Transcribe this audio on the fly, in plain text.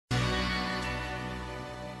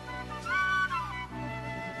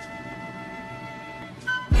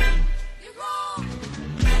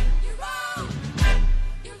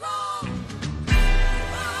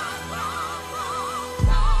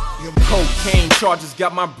cocaine charges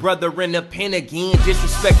got my brother in the pen again.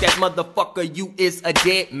 Disrespect that motherfucker, you is a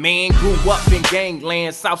dead man. Grew up in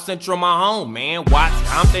gangland, South Central my home, man. Watts,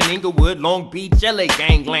 Compton, Inglewood, Long Beach, LA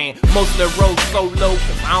gangland. Most of the roads solo,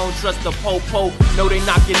 cause I don't trust the po-po. Know they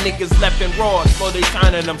knocking niggas left and raw, so they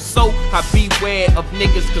turning them so. I beware of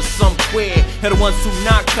niggas cause some queer. And the ones who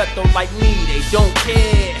not cut though like me, they don't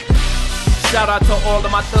care. Shout out to all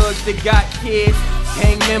of my thugs that got kids,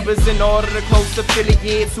 gang members and all of the close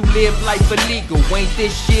affiliates who live life illegal. Ain't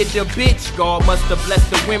this shit the bitch? God must have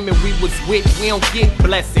blessed the women we was with. We don't get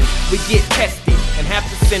blessings, we get tested and have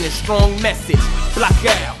to send a strong message. Block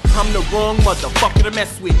out, I'm the wrong motherfucker to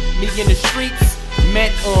mess with. Me in the streets,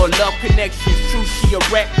 met on love connections. True, she a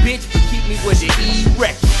rap bitch, but keep me with the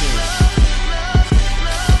erection.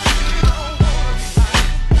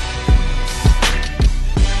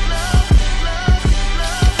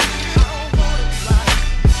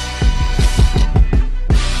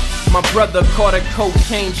 My brother caught a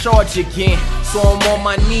cocaine charge again, so I'm on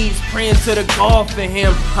my knees praying to the God for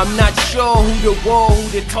him. I'm not sure who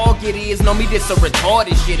the target is. Know me, this a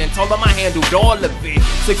retarded shit, and told him I handled all of it.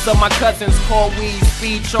 6 of my cousins caught weed,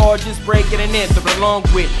 speed charges, breaking and entering, along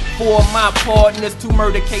with 4 of my partners. 2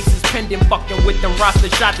 murder cases pending, fucking with them roster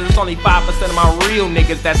shots. There's only 5% of my real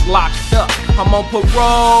niggas that's locked up. I'm on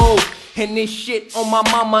parole. And this shit on my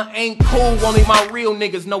mama ain't cool. Only my real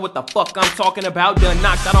niggas know what the fuck I'm talking about. Done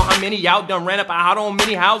knocked out on how many y'all done ran up out on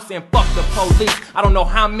many house and fuck the police. I don't know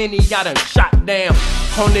how many y'all done shot down.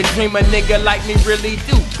 On the dream a nigga like me really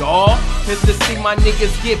do, dawg. Is to see my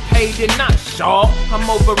niggas get paid and not shaw. I'm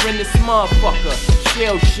over in this motherfucker,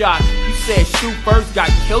 shell shock. You said shoot first, got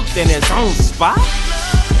killed in his own spot.